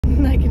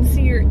can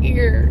see your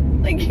ear,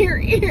 like your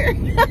ear.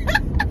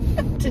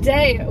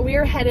 Today, we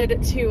are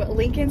headed to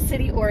Lincoln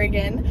City,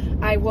 Oregon.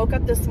 I woke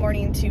up this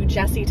morning to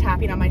Jesse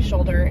tapping on my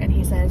shoulder, and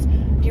he says,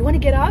 do you want to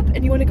get up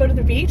and you want to go to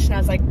the beach? And I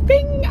was like,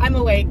 bing, I'm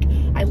awake.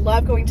 I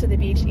love going to the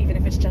beach, even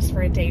if it's just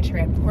for a day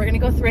trip. We're gonna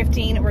go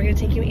thrifting, we're gonna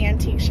take you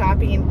antique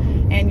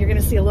shopping, and you're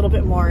gonna see a little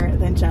bit more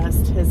than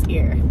just his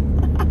ear.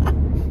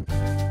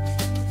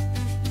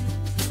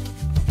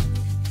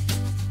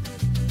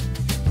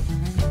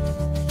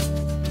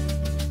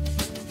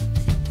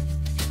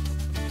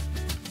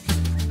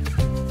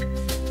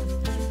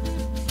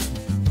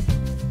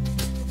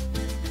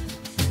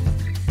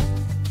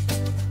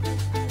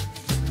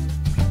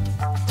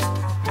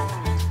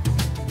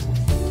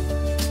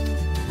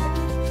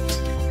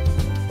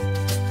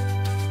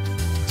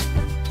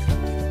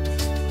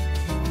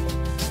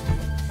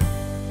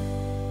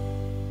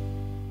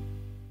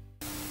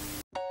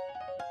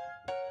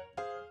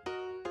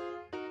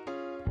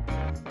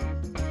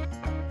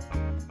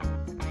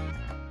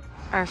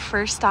 Our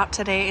first stop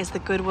today is the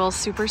Goodwill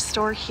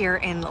Superstore here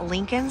in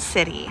Lincoln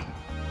City. I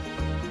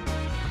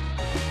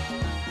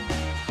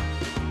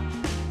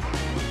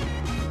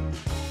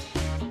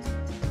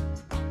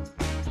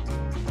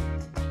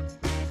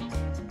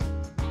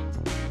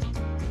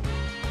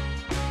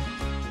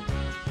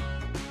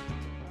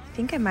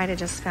think I might have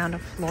just found a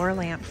floor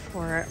lamp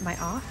for my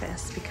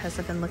office because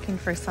I've been looking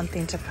for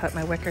something to put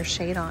my wicker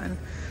shade on.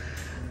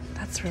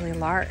 That's really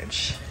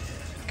large.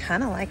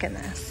 Kind of liking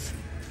this.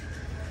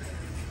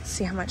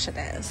 See how much it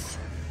is.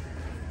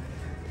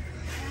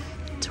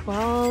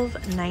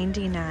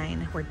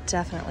 $12.99. We're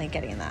definitely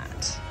getting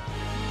that.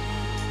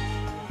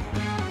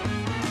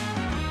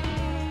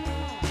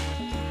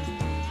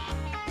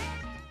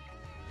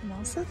 I'm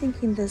also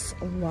thinking this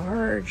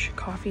large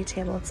coffee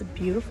table, it's a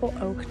beautiful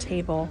oak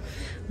table,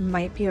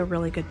 might be a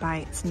really good buy.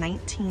 It's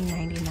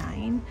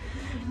 $19.99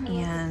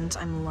 and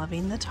I'm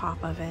loving the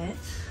top of it.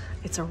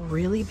 It's a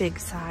really big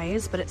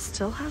size, but it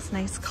still has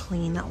nice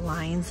clean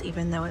lines,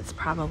 even though it's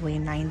probably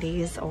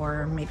 90s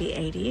or maybe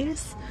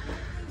 80s.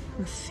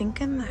 I'm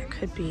thinking that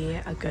could be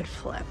a good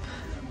flip.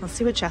 Let's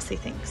see what Jesse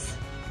thinks.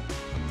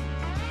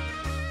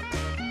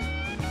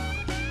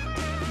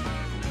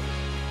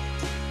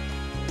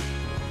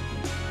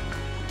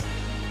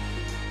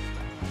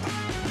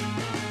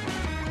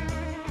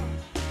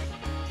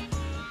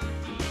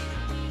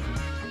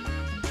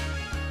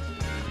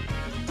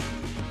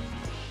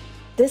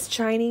 This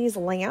Chinese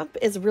lamp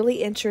is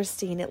really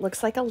interesting. It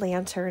looks like a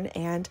lantern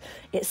and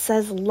it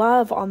says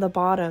love on the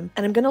bottom.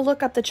 And I'm going to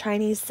look up the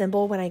Chinese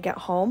symbol when I get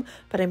home,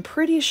 but I'm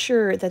pretty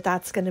sure that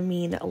that's going to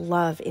mean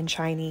love in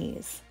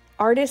Chinese.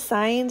 Artist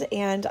signed,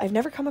 and I've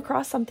never come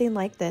across something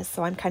like this,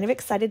 so I'm kind of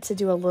excited to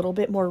do a little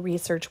bit more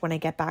research when I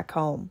get back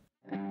home.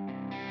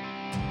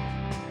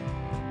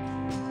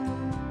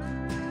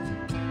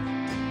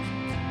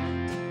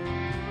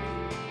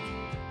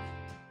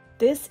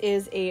 This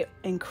is an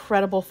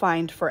incredible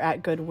find for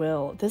at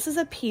Goodwill. This is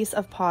a piece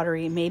of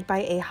pottery made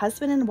by a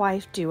husband and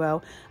wife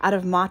duo out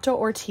of Mata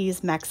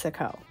Ortiz,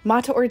 Mexico.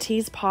 Mata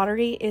Ortiz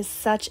pottery is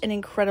such an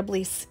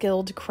incredibly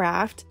skilled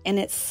craft, and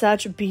it's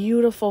such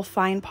beautiful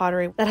fine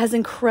pottery that has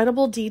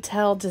incredible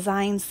detail,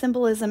 design,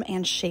 symbolism,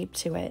 and shape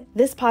to it.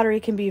 This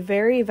pottery can be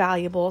very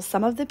valuable.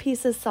 Some of the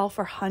pieces sell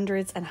for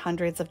hundreds and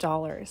hundreds of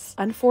dollars.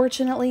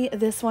 Unfortunately,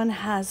 this one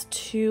has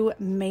two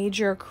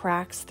major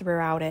cracks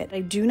throughout it. I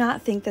do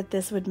not think that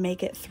this would make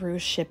it through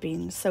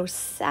shipping. So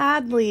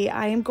sadly,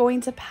 I am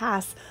going to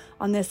pass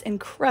on this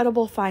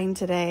incredible find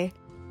today.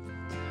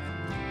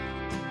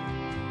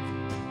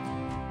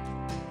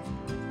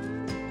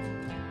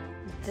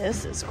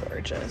 This is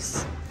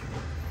gorgeous.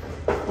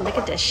 Look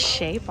at the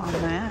shape on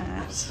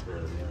that.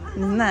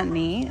 Isn't that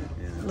neat?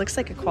 Looks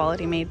like a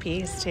quality made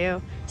piece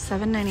too.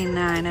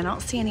 $7.99. I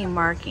don't see any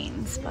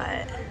markings,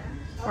 but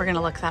we're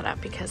gonna look that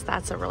up because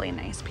that's a really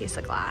nice piece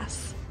of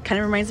glass.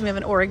 Kind of reminds me of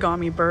an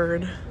origami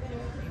bird.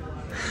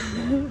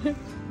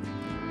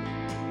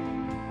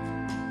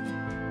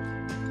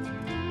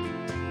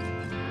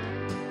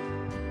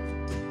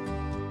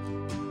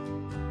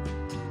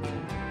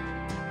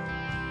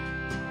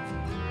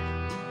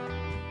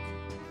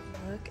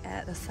 Look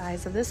at the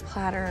size of this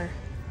platter.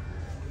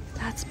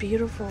 That's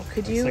beautiful.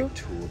 Could you?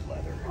 It's like tooled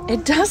leather.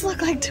 It does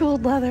look like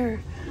tooled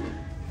leather.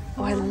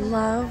 Oh, I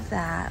love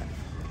that.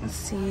 Let's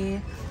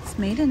see. It's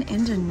made in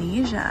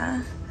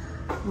Indonesia.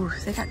 Ooh,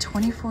 they got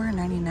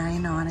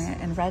 $24.99 on it,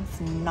 and red's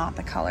not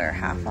the color,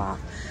 half off.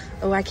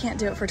 Oh, I can't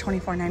do it for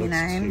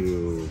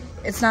 $24.99.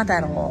 It's not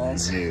that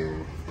old.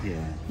 New.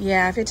 Yeah.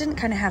 Yeah, if it didn't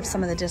kind of have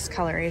some of the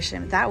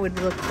discoloration, that would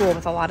look cool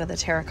with a lot of the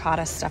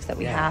terracotta stuff that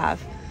we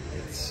have.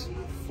 It's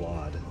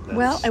flawed.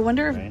 Well, I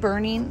wonder if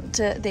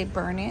they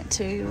burn it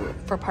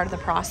for part of the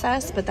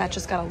process, but that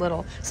just got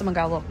someone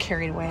got a little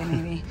carried away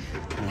maybe.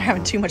 They're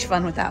having too much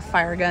fun with that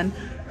fire gun.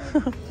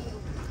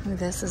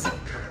 This is a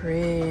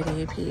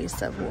pretty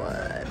piece of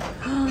wood.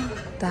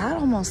 That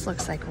almost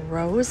looks like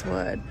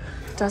rosewood.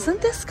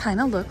 Doesn't this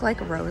kind of look like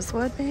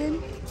rosewood,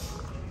 babe?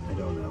 I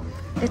don't know.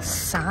 It's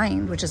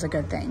signed, which is a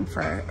good thing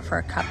for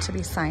a cup to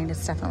be signed.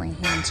 It's definitely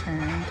hand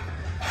turned.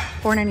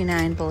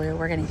 $4.99 blue.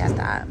 We're gonna get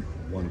that.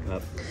 1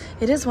 cup.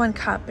 It is 1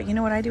 cup, but you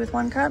know what I do with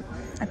 1 cup?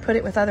 I put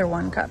it with other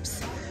 1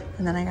 cups,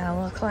 and then I got a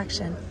little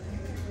collection.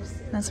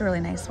 That's a really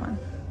nice one.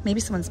 Maybe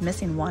someone's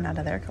missing one out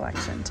of their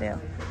collection too.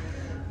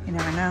 You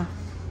never know.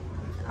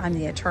 I'm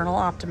the eternal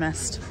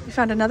optimist. We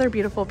found another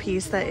beautiful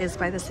piece that is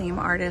by the same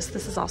artist.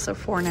 This is also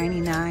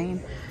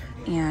 $4.99,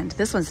 and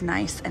this one's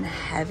nice and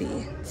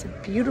heavy. It's a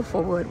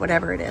beautiful wood,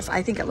 whatever it is.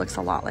 I think it looks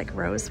a lot like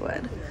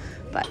rosewood,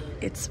 but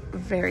it's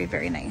very,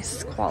 very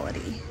nice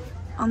quality.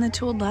 On the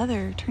tooled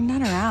leather, turn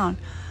that around.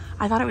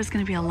 I thought it was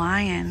gonna be a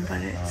lion,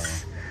 but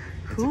it's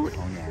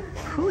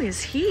who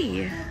is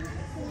he? I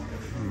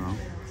don't know.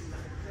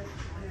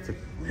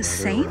 It's A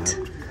saint?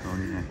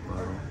 Cognac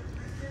bottle.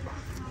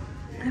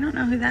 I don't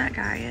know who that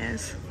guy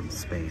is. From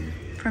Spain.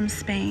 From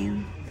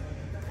Spain.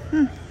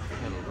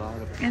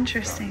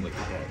 Interesting.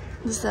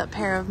 This is a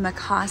pair of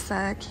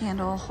Mikasa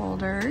candle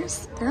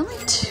holders. They're only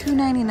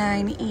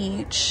 $2.99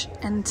 each,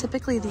 and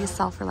typically these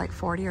sell for like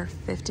 $40 or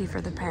 $50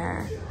 for the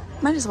pair.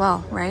 Might as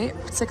well, right?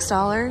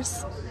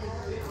 $6.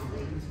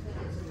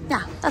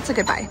 Yeah, that's a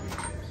good buy.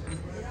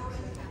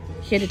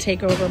 He had to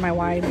take over my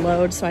wide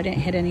load so I didn't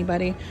hit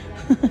anybody.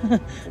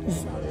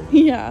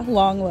 Yeah,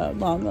 long load,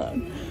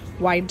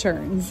 wide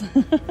turns.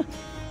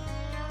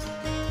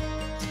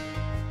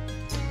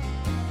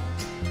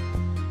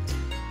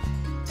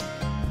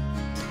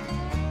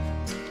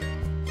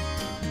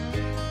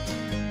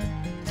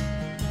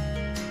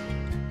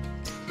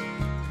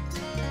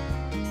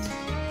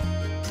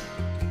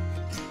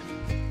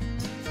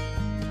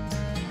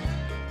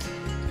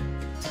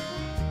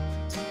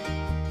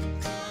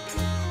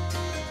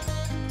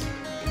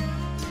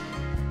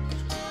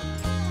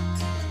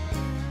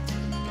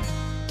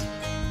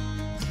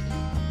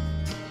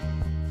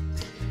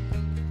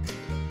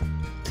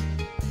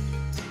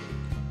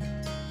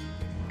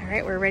 All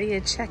right, we're ready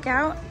to check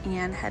out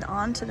and head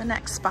on to the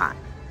next spot.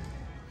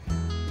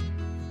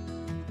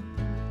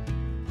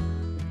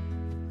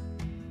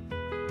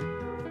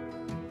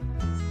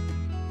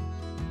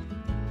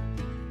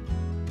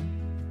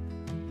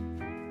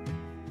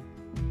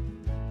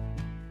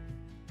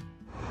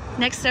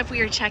 Next up, we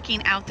are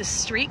checking out the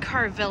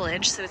Streetcar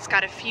Village. So it's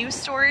got a few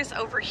stores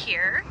over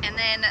here, and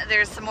then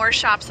there's some more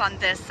shops on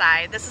this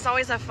side. This is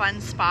always a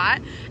fun spot,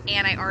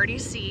 and I already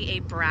see a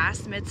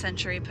brass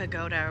mid-century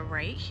pagoda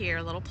right here,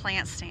 a little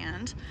plant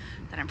stand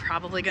that I'm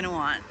probably gonna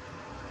want.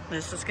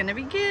 This is gonna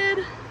be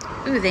good.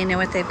 Ooh, they know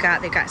what they've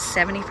got. They've got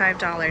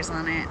 $75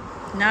 on it.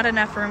 Not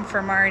enough room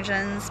for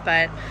margins,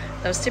 but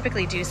those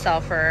typically do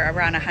sell for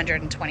around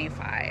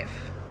 $125.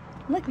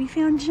 Look, we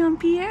found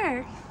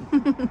Jean-Pierre.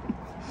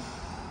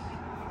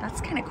 That's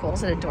kind of cool.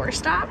 Is it a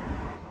doorstop?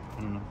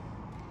 I don't know.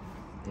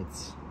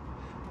 It's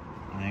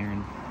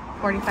iron.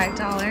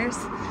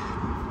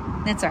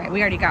 $45. It's all right.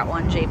 We already got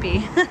one,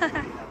 JP.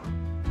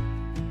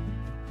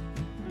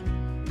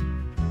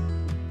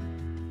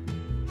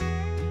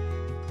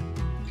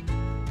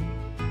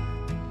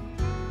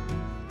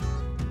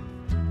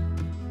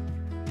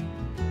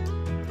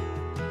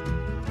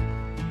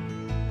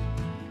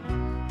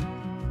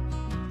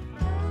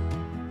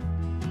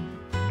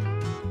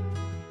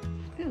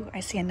 I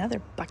see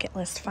another bucket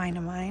list find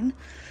of mine.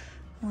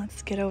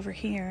 Let's get over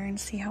here and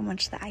see how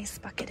much the ice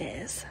bucket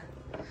is.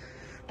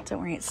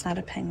 Don't worry, it's not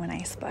a penguin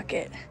ice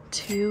bucket.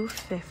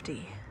 $2.50.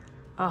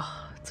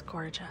 Oh, it's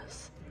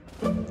gorgeous.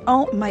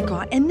 Oh my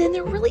God, and then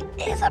there really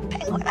is a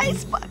penguin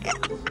ice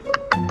bucket.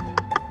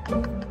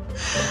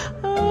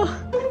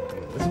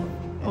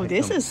 Oh,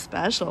 this is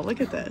special.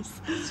 Look at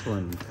this. This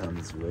one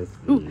comes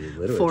with the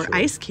literature. 4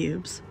 ice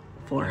cubes.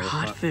 For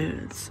hot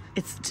foods.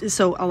 It's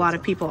so a lot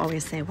of people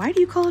always say, why do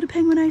you call it a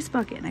penguin ice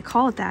bucket? And I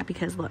call it that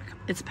because look,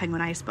 it's a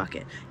penguin ice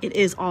bucket. It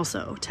is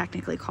also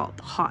technically called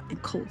the hot and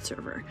cold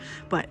server,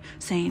 but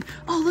saying,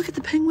 oh, look at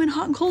the penguin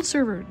hot and cold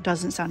server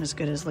doesn't sound as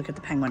good as look at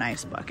the penguin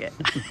ice bucket.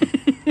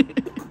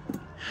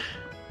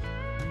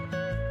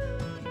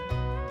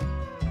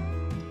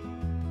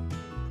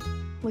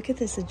 Look at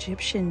this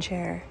Egyptian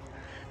chair.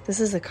 This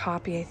is a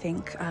copy, I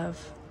think,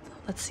 of,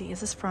 let's see, is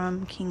this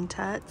from King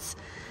Tut's?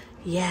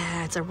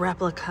 Yeah, it's a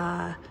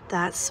replica.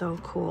 That's so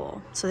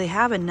cool. So they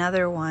have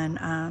another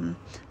one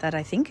that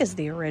I think is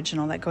the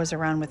original that goes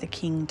around with the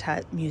King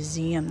Tut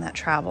museum that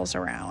travels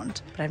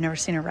around. But I've never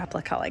seen a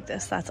replica like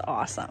this. That's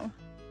awesome.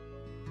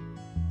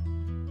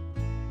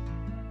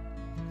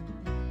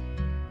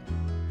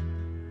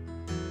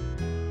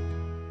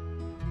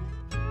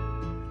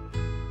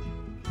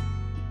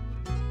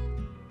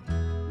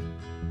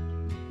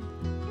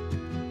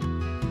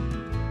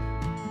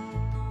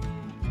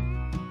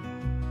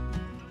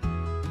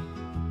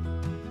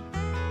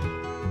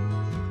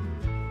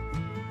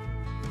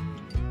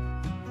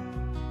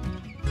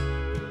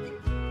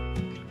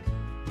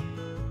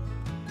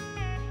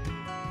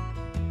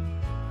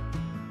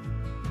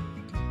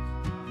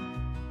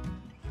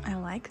 I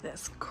like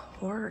this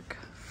cork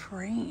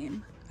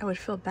frame. I would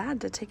feel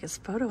bad to take his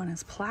photo and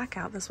his plaque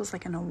out. This was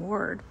like an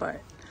award,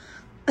 but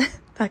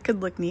that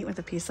could look neat with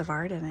a piece of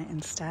art in it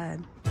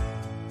instead.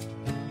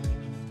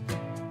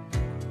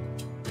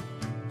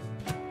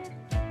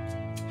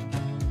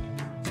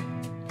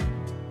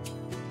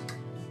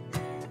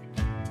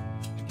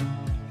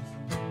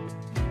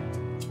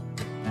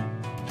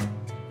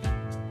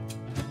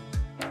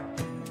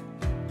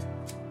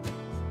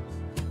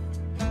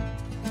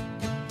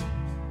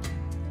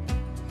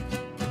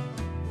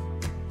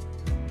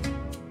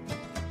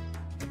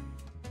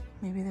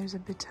 Maybe there's a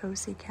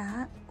Batosi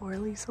cat or a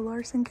Lisa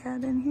Larson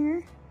cat in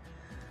here.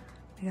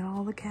 We got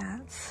all the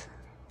cats,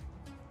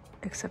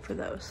 except for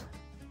those.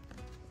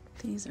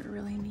 These are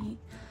really neat.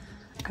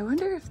 I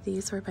wonder if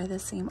these were by the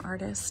same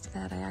artist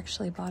that I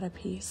actually bought a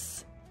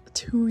piece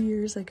 2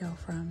 years ago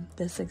from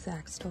this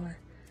exact store.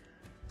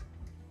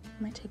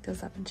 I might take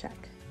those up and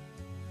check.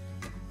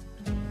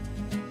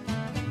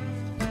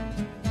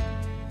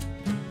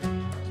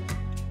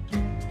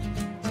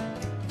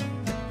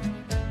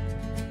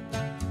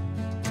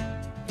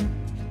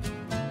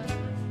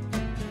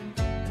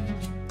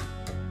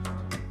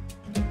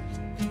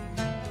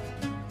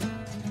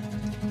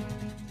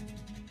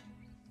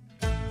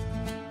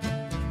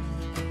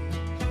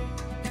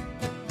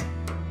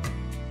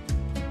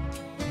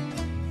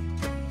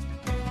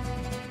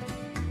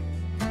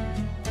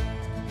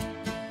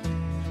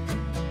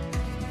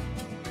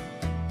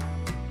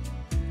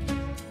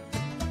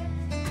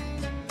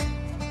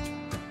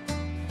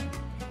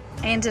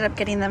 I ended up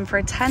getting them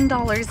for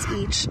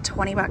 $10 each,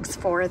 20 bucks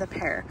for the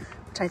pair,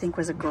 which I think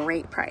was a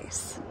great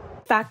price.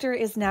 Factor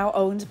is now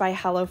owned by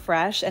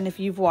HelloFresh, and if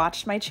you've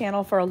watched my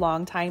channel for a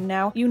long time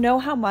now, you know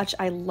how much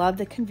I love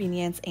the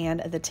convenience and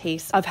the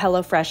taste of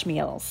HelloFresh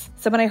meals.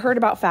 So when I heard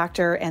about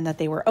Factor and that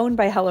they were owned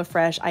by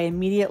HelloFresh, I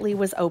immediately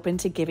was open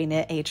to giving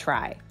it a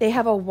try. They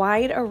have a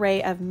wide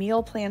array of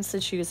meal plans to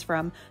choose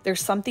from.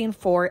 There's something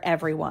for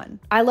everyone.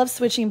 I love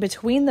switching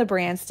between the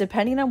brands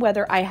depending on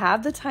whether I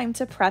have the time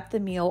to prep the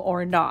meal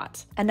or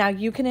not. And now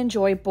you can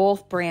enjoy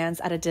both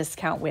brands at a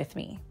discount with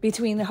me.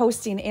 Between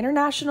hosting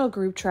international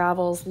group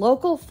travels,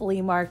 local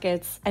flea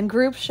markets, and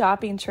group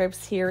shopping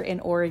trips here in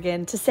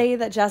Oregon, to say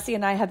that Jesse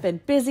and I have been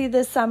busy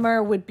this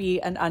summer would be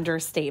an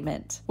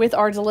understatement. With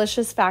our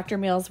delicious Factor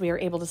meals, we are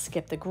able to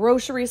skip the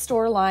grocery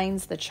store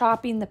lines, the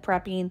chopping, the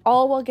prepping,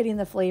 all while getting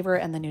the flavor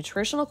and the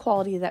nutritional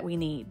quality that we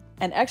need.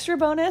 An extra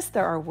bonus,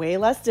 there are way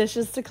less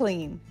dishes to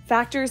clean.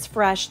 Factor's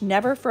fresh,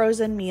 never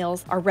frozen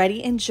meals are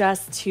ready in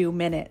just 2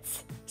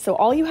 minutes. So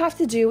all you have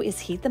to do is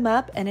heat them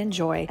up and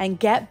enjoy and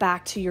get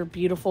back to your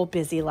beautiful,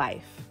 busy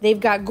life. They've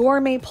got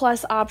gourmet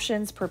plus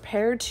options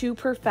prepared to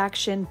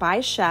perfection by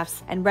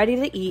chefs and ready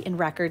to eat in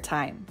record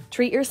time.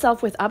 Treat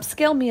yourself with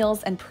upscale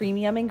meals and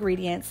premium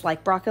ingredients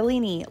like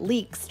broccolini,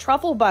 leeks,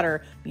 truffle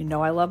butter, you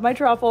know I love my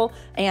truffle,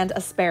 and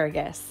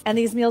asparagus. And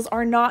these meals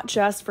are not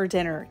just for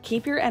dinner.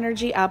 Keep your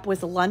energy up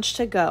with lunch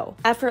to go.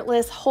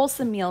 Effortless,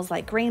 wholesome meals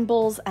like grain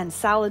bowls and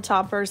salad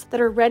toppers that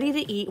are ready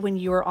to eat when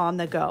you are on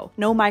the go.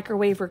 No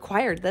microwave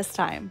required this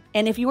time.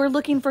 And if you are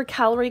looking for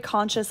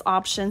calorie-conscious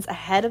options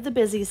ahead of the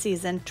busy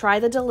season, try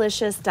the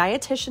delicious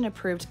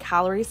dietitian-approved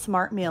Calorie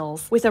Smart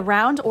meals with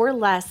around or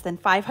less than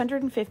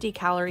 550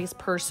 calories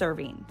per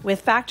serving.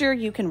 With Factor,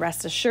 you can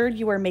rest assured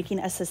you are making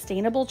a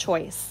sustainable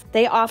choice.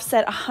 They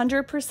offset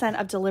 100%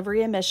 of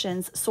delivery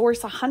emissions, source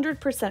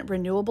 100%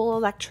 renewable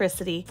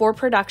electricity for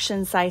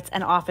production sites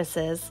and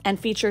offices, and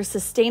feature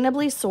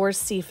sustainably sourced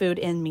seafood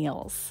in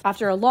meals.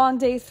 After a long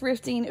day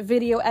thrifting,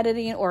 video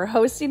editing, or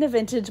hosting a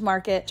vintage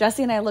market,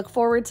 Jesse and I look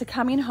forward to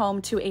coming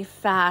home to a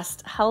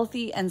fast,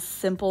 healthy, and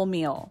simple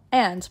meal.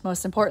 And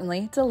most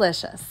importantly,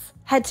 delicious.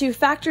 Head to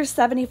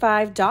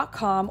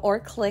factor75.com or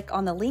click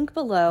on the link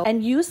below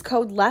and use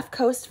code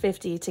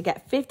LEFTCOAST50 to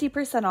get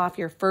 50% off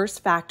your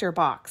first Factor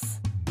box.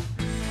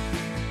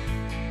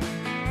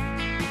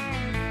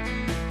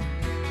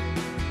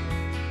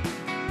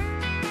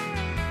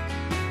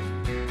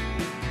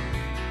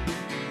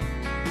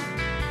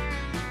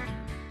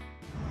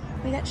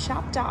 We got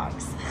shop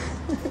dogs.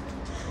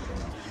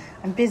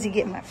 I'm busy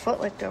getting my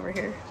foot licked over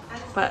here.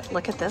 But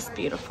look at this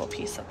beautiful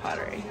piece of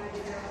pottery.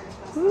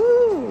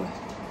 Ooh,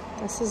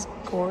 this is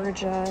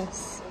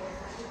gorgeous.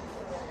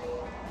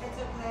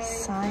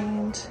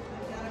 Signed.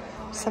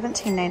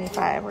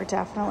 $17.95. We're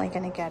definitely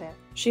gonna get it.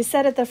 She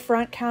said at the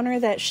front counter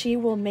that she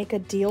will make a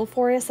deal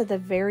for us at the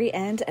very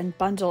end and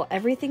bundle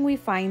everything we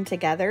find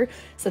together.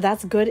 So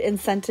that's good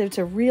incentive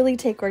to really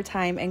take our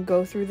time and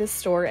go through the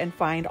store and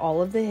find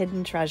all of the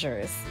hidden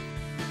treasures.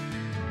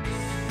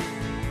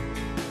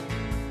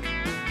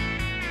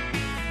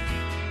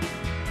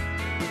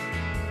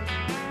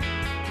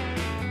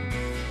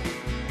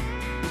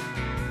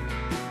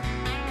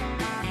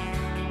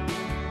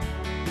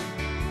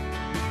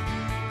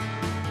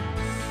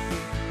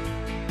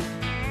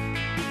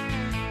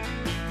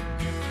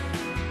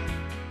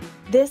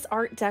 This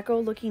Art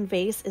Deco looking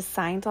vase is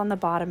signed on the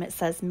bottom. It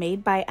says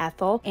made by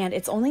Ethel, and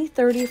it's only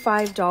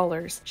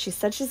 $35. She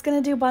said she's gonna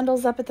do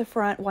bundles up at the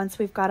front once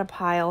we've got a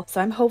pile, so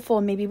I'm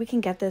hopeful maybe we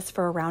can get this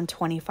for around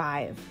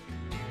 $25.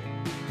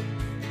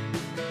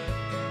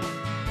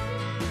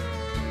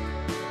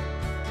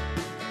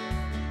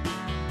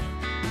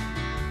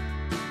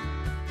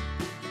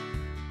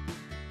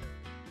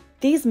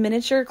 These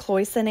miniature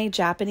cloisonne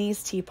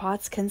Japanese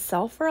teapots can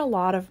sell for a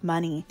lot of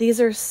money. These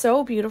are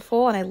so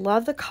beautiful, and I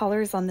love the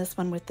colors on this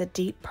one with the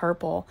deep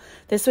purple.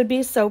 This would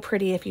be so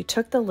pretty if you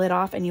took the lid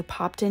off and you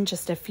popped in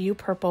just a few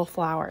purple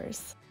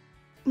flowers.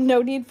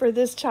 No need for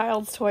this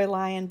child's toy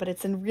lion, but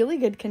it's in really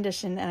good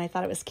condition and I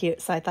thought it was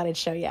cute, so I thought I'd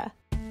show you.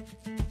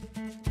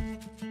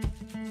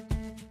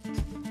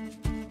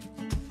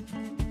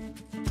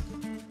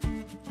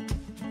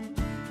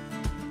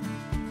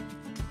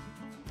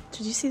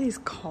 Did you see these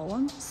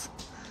columns?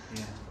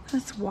 Yeah.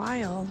 That's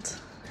wild.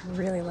 I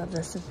really love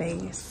this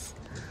vase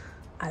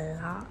a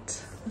lot.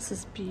 This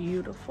is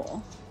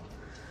beautiful.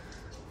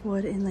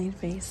 Wood inlaid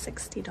vase,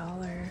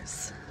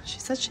 $60. She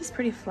said she's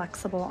pretty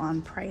flexible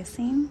on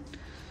pricing.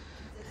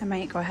 I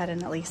might go ahead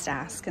and at least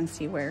ask and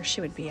see where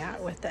she would be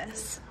at with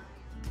this.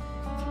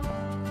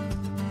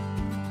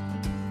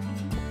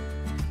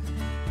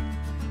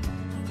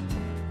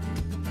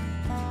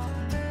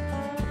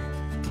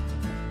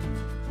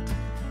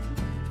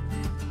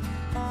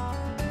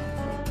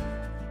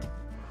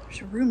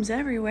 There's rooms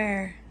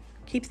everywhere.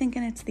 Keep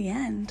thinking it's the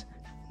end.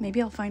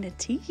 Maybe I'll find a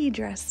tiki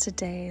dress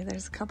today.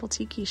 There's a couple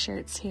tiki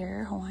shirts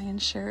here, Hawaiian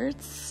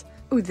shirts.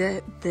 Ooh,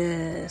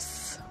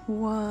 this.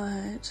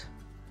 What?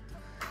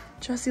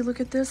 Jesse,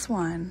 look at this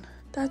one.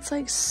 That's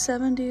like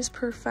 70s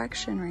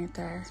perfection right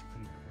there.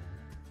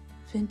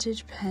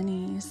 Vintage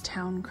pennies,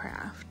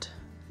 Towncraft.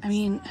 I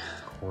mean,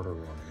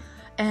 Corduroy.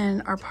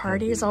 And our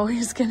party is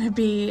always gonna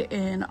be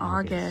in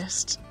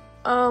August.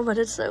 Oh, but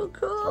it's so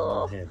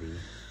cool. Heavy.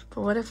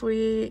 But what if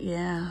we,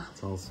 yeah.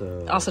 It's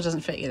also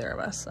doesn't fit either of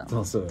us. So.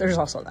 Also there's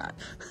also that.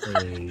 a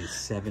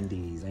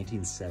 1970s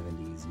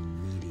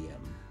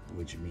medium,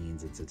 which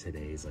means it's a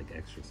today's like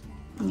extra small.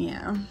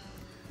 Yeah.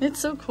 It's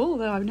so cool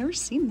though. I've never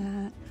seen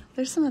that.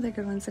 There's some other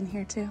good ones in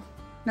here too.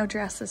 No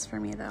dresses for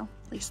me though.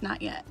 At least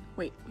not yet.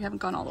 Wait, we haven't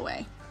gone all the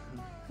way.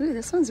 Ooh,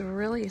 this one's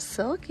really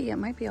silky. It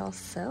might be all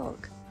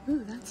silk.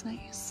 Ooh, that's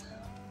nice.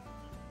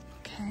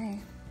 Okay.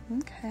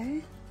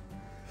 Okay.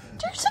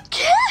 There's a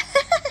cat!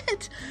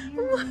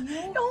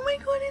 Oh my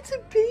god, it's a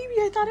baby.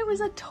 I thought it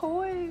was a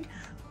toy.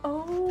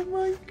 Oh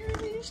my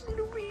goodness,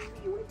 little baby.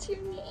 What's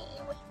your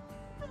name?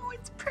 Oh,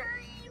 it's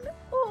purring.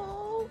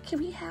 Oh, can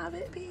we have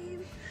it,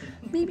 babe?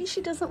 Maybe she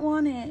doesn't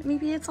want it.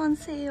 Maybe it's on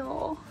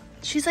sale.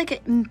 She's like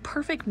a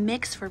perfect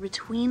mix for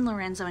between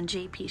Lorenzo and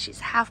JP. She's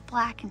half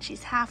black and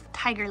she's half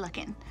tiger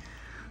looking.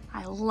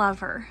 I love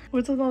her.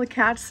 What's with all the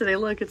cats today?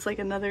 Look, it's like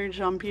another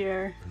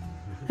Jean-Pierre.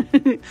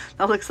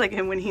 That looks like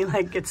him when he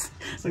like gets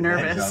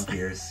nervous.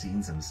 Jean-Pierre's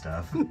seen some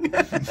stuff.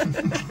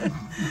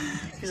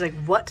 He's like,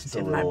 what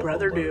did my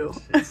brother do?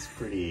 It's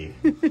pretty.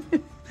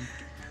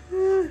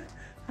 Oh,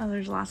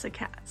 there's lots of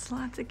cats.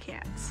 Lots of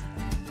cats.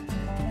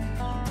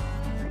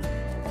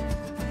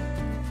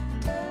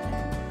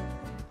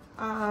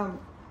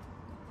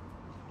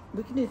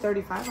 We can do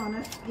 35 on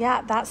it.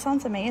 Yeah, that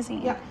sounds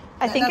amazing. Yeah.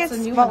 I think That's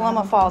it's a new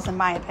Multnomah one. Falls in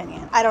my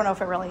opinion. I don't know if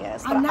it really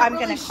is, but I'm not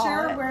really gonna call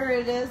sure it. where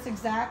it is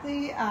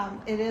exactly.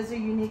 It is a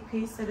unique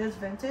piece. It is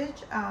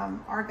vintage.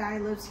 Our guy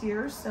lives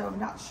here, so I'm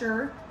not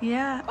sure.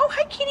 Yeah. Oh,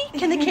 hi, kitty.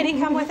 Can the kitty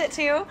come with it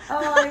too? Oh,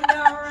 I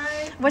know,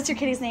 right? What's your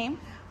kitty's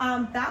name?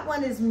 That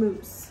one is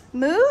Moose.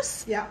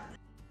 Moose? Yeah.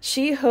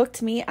 She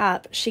hooked me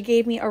up. She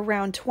gave me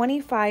around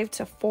 25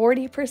 to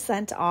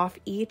 40% off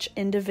each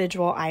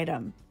individual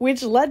item,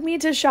 which led me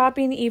to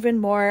shopping even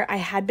more. I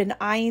had been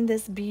eyeing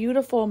this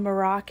beautiful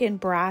Moroccan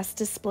brass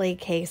display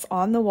case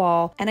on the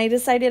wall, and I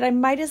decided I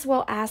might as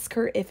well ask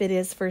her if it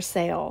is for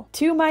sale.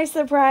 To my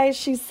surprise,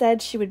 she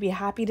said she would be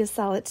happy to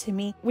sell it to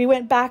me. We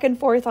went back and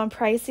forth on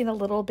pricing a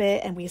little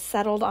bit, and we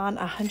settled on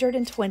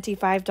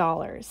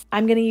 $125.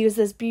 I'm going to use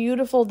this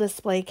beautiful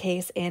display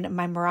case in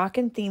my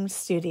Moroccan themed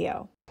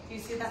studio. Do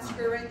you see that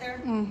screw right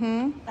there?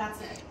 Mm-hmm. That's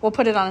it. We'll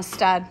put it on a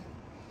stud.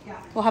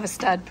 Yeah. We'll have a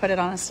stud. Put it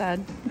on a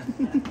stud.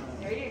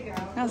 There you go.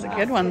 That was a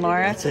good one,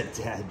 Laura. That's a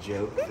dad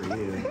joke for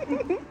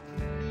you.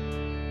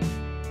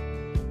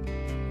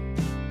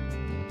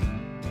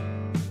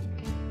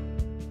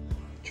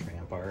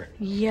 Tramp art.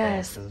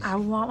 Yes, boxes. I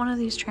want one of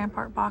these tramp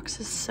art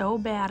boxes so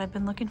bad. I've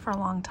been looking for a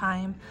long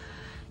time.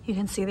 You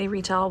can see they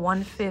retail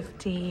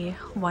 $150,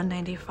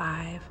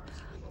 $195.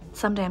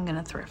 Someday I'm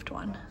gonna thrift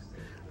one.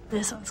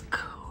 This one's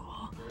cool.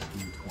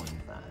 $25.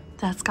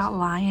 That's got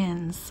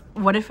lions.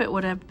 What if it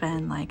would have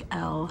been like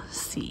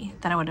LC?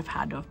 Then I would have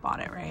had to have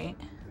bought it, right?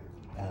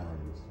 I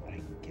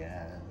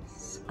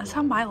guess. That's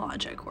how my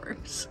logic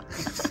works.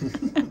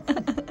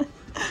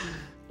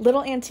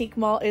 Little Antique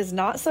Mall is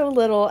not so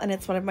little, and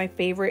it's one of my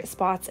favorite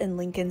spots in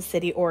Lincoln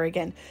City,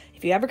 Oregon.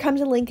 If you ever come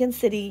to Lincoln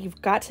City,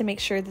 you've got to make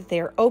sure that they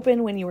are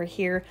open when you are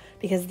here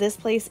because this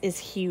place is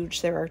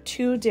huge. There are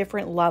 2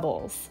 different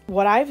levels.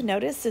 What I've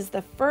noticed is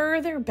the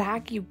further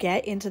back you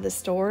get into the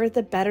store,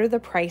 the better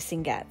the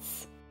pricing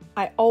gets.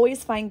 I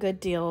always find good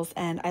deals,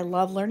 and I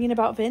love learning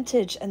about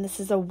vintage, and this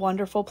is a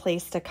wonderful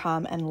place to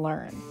come and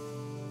learn.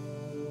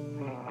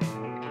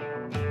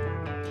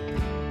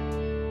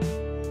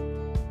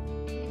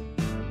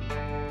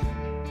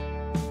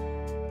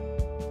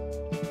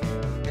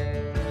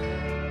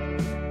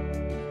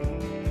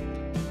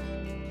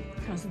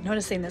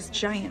 Noticing this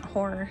giant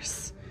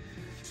horse,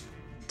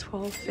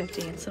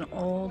 $12.50. It's an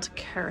old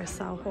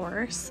carousel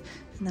horse.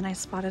 And then I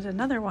spotted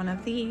another one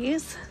of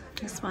these.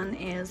 This one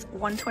is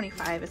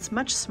 $125. It's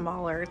much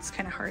smaller. It's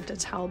kind of hard to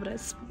tell, but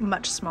it's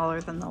much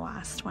smaller than the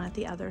last one at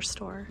the other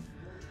store.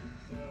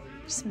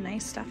 Some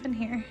nice stuff in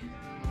here.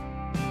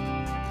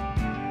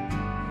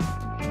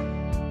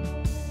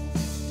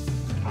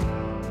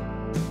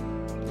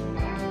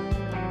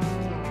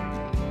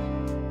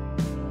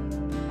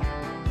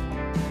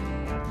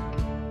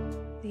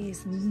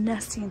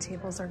 nesting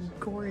tables are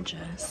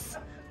gorgeous.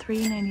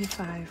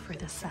 $3.95 for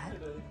the set.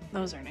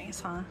 Those are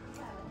nice, huh?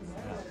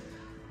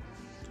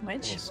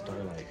 Which?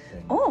 Starlight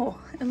thing. Oh,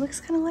 it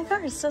looks kind of like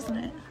ours, doesn't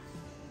it?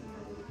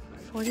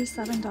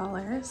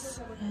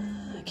 $47.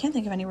 I can't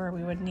think of anywhere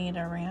we would need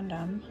a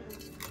random.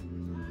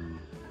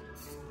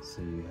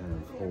 So you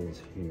have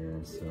holes here,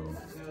 so...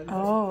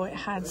 Oh, it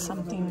had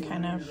something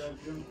kind of...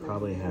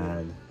 Probably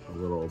had a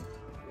little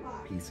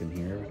piece in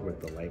here with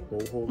the light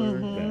bulb holder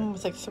that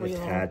with like 3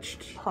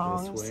 attached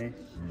prongs. this way,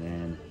 and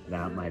then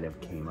that might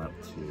have came up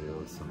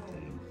to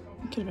something.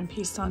 It could have been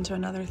pieced onto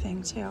another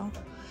thing too.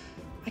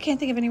 I can't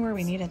think of anywhere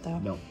we need it though.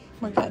 No.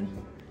 We're good,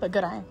 but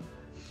good eye.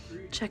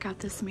 Check out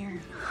this mirror.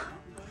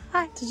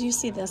 Hi, did you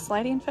see this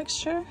lighting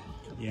fixture?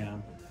 Yeah.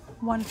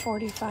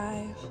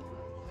 $145.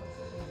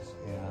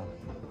 Yeah.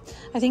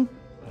 I think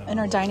in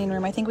our dining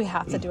room, I think we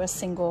have to do a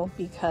single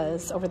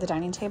because over the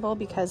dining table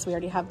because we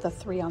already have the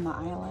 3 on the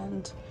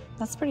island.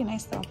 That's pretty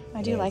nice though.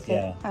 I do like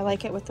it. I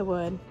like it with the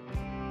wood.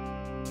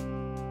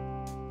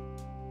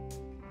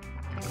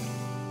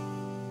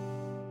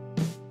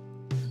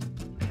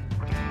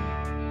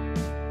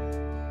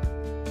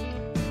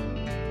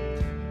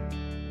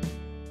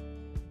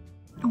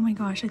 Oh my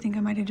gosh, I think I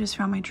might have just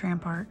found my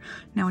tramp art.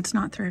 Now it's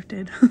not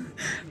thrifted,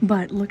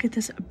 but look at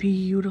this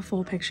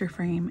beautiful picture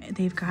frame.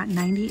 They've got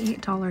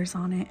 $98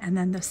 on it, and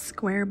then the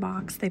square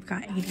box, they've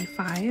got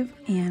 $85.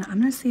 And I'm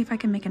gonna see if I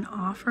can make an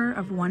offer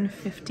of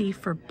 $150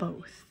 for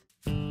both.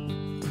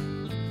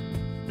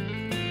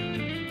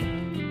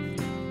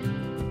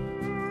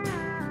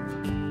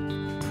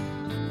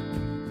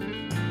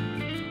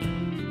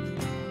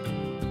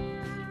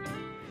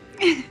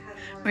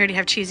 We already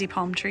have cheesy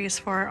palm trees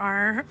for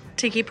our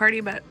tiki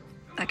party, but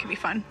that could be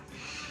fun.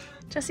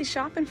 Jesse's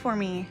shopping for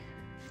me.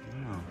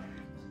 Oh.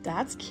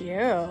 That's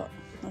cute.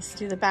 Let's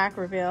do the back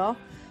reveal.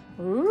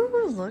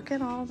 Ooh, look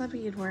at all the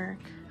beadwork.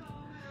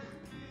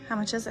 How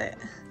much is it?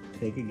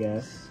 Take a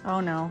guess.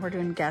 Oh no, we're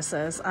doing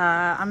guesses.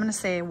 I'm gonna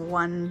say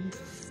 $145.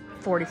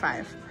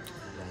 That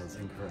is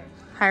incorrect.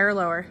 Higher or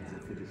lower? Is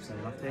it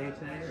 50% off day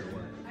today or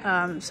what?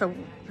 So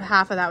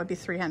half of that would be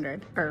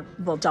 300, or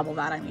well, double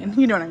that. I mean,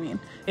 you know what I mean.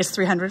 It's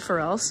 300 for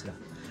reals. Yeah.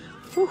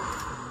 Whew.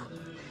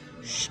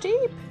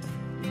 Steep.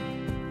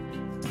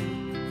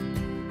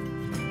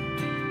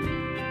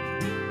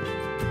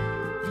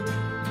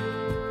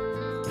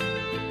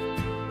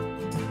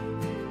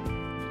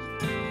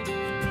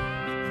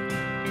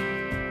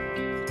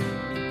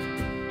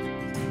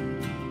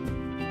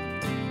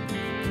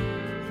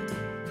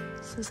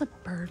 Is this a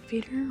bird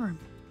feeder or?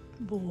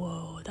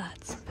 Whoa,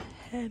 that's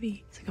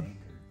heavy. It's like a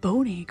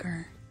bone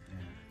acre.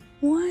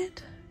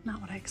 What?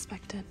 Not what I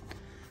expected.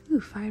 Ooh,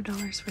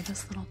 $5 for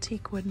this little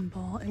teak wooden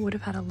bowl. It would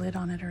have had a lid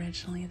on it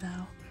originally though.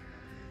 I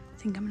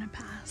think I'm gonna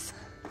pass.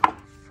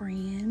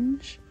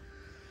 Fringe.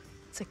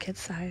 It's a kid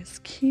size.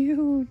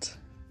 Cute.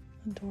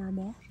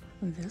 Adorable.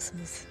 This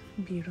is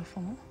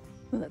beautiful.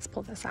 Let's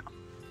pull this out.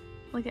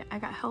 Look at, I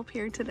got help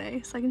here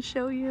today so I can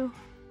show you.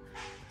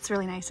 It's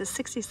really nice. It's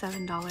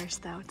 $67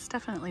 though. It's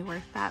definitely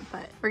worth that,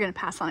 but we're gonna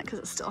pass on it because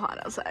it's still hot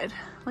outside.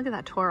 Look at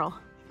that twirl.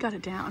 Got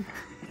it down.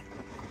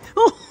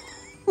 Oh,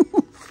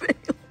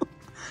 fail.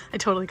 I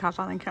totally caught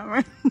that on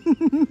camera.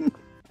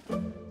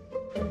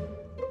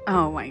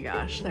 Oh my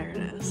gosh, there it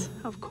is.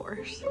 Of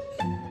course.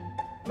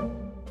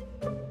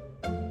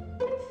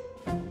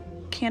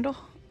 Candle?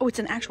 Oh, it's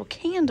an actual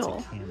candle.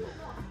 It's a candle.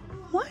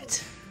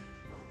 What?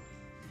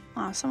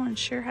 Wow, someone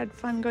sure had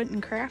fun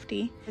getting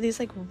crafty. Are these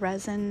like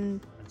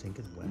resin I think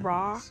it's wax.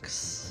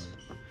 rocks?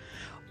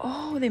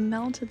 Oh, they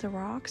melted the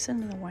rocks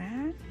into the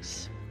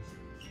wax?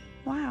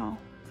 Wow.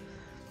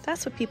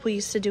 That's what people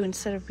used to do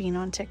instead of being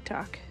on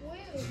TikTok.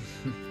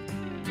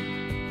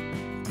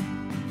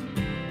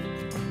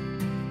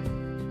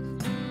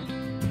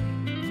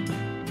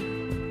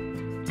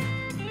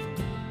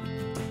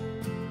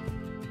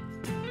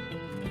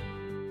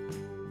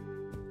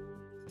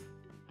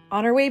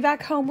 On our way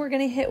back home, we're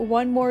gonna hit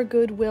one more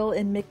Goodwill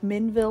in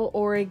McMinnville,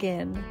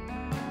 Oregon.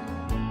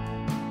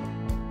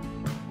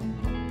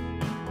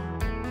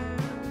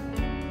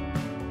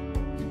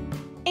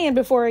 And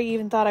before I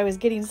even thought I was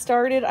getting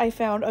started, I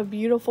found a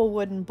beautiful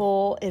wooden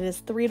bowl. It is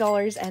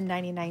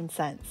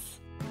 $3.99.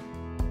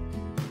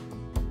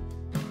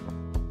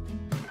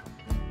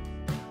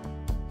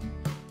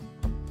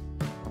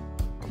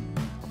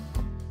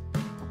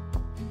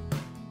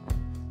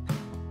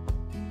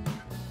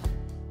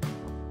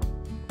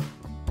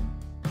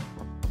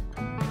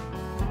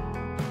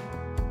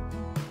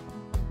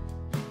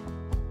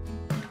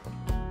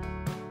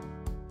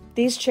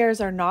 These chairs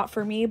are not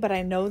for me, but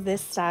I know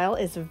this style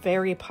is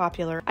very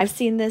popular. I've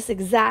seen this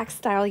exact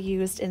style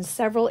used in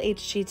several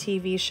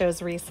HGTV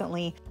shows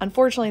recently.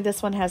 Unfortunately,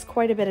 this one has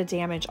quite a bit of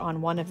damage on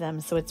one of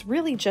them, so it's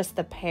really just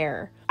the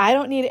pair. I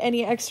don't need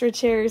any extra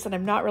chairs, and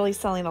I'm not really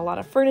selling a lot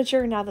of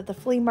furniture now that the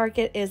flea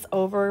market is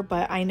over,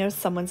 but I know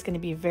someone's going to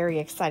be very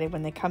excited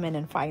when they come in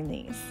and find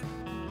these.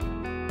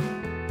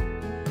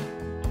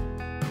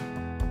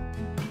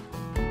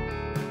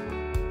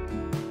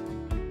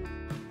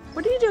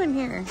 What are you doing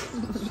here?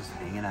 Just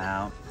hanging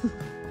out.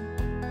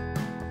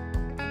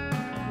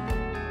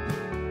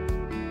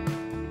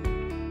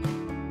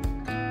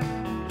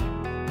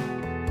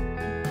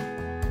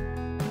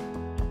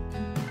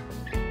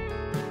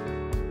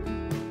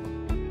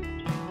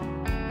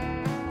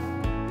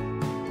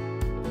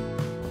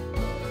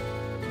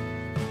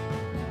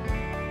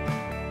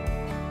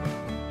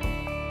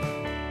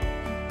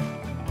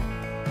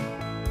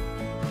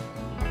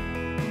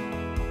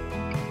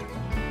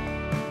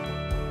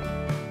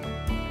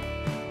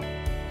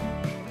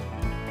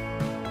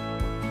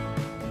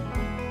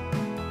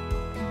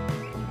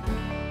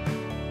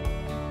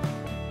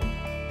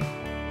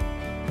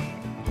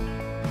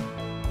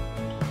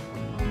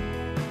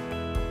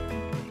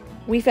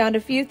 We found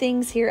a few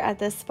things here at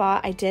this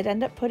spot. I did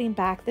end up putting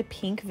back the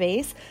pink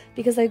vase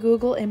because I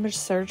Google image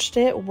searched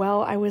it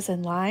while I was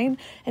in line,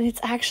 and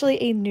it's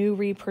actually a new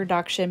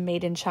reproduction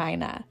made in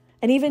China.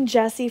 And even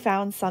Jesse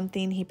found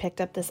something. He picked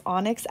up this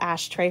onyx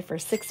ashtray for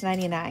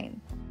 $6.99.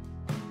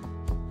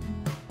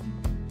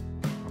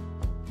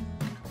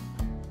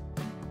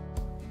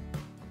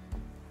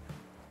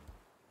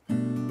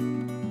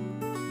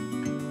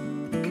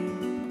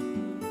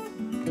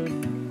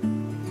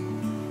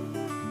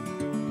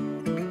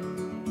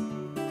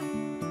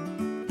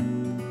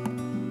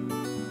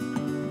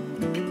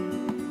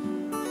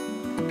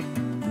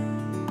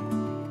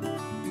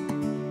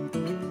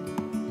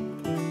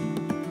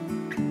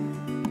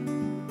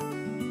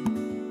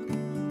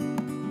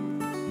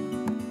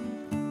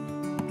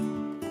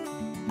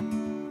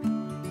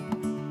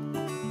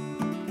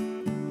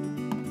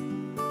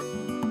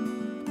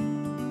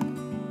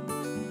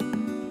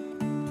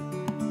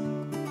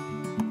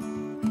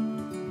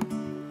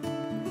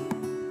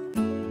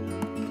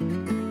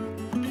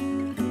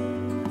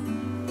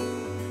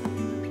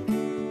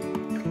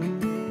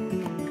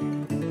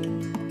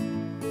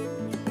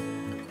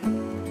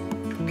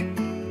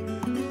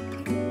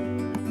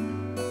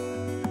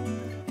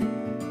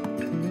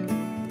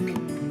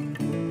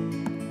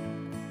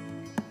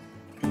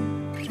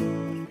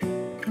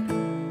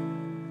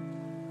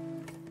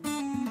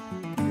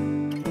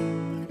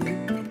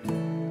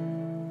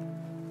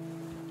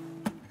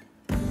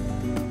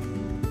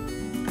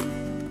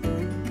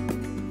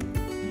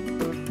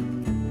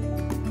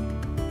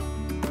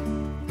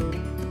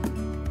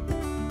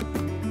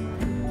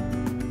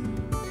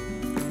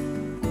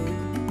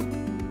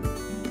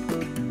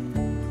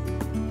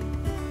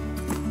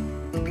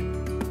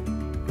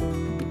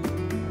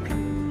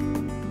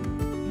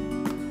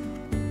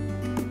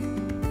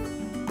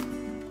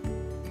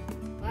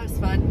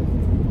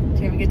 Fun. Did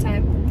you have a good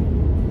time?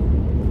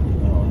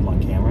 Oh, I'm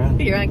on camera?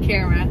 You're on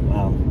camera.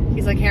 Wow.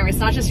 He's on camera. It's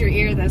not just your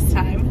ear this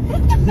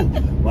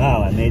time.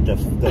 Wow, I made the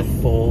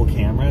full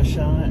camera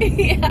shot?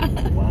 Yeah.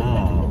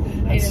 Wow.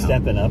 I'm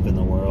stepping up in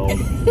the world.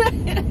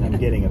 I'm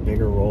getting a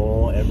bigger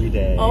role every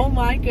day. Oh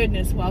my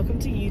goodness. Welcome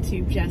to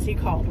YouTube, Jesse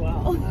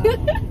Caldwell. Wow.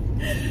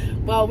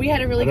 Well, we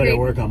had a really great... I better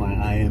work on my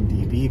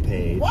IMDb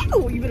page.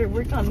 Whoa, you better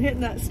work on hitting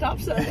that stop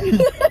sign.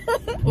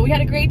 Well, we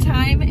had a great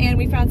time and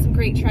we found some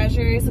great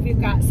treasures. We've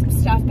got some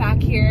stuff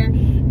back here.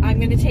 I'm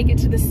going to take it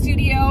to the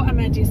studio. I'm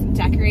going to do some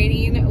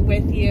decorating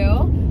with you.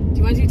 Do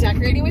you want to do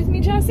decorating with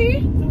me, Jesse?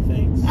 No,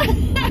 thanks.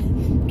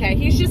 Okay,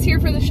 he's just here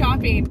for the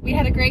shopping. We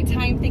had a great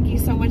time. Thank you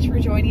so much for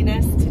joining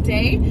us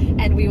today,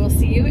 and we will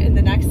see you in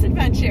the next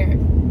adventure.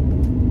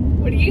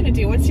 What are you going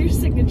to do? What's your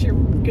signature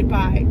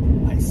goodbye?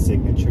 My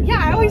signature Yeah,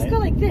 goodbye? I always go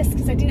like this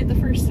because I did it the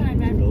first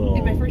time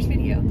in my first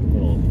video.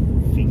 Little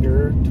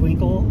finger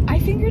twinkle? I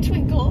finger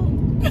twinkle.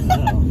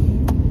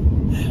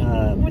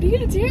 Oh. What are you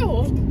going to do?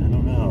 I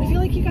don't know. I feel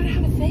like you got to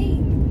have a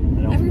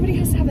thing. Everybody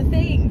has to have a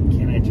thing.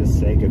 Can't I just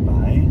say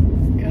goodbye?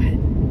 Go ahead.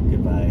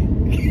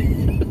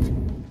 Goodbye.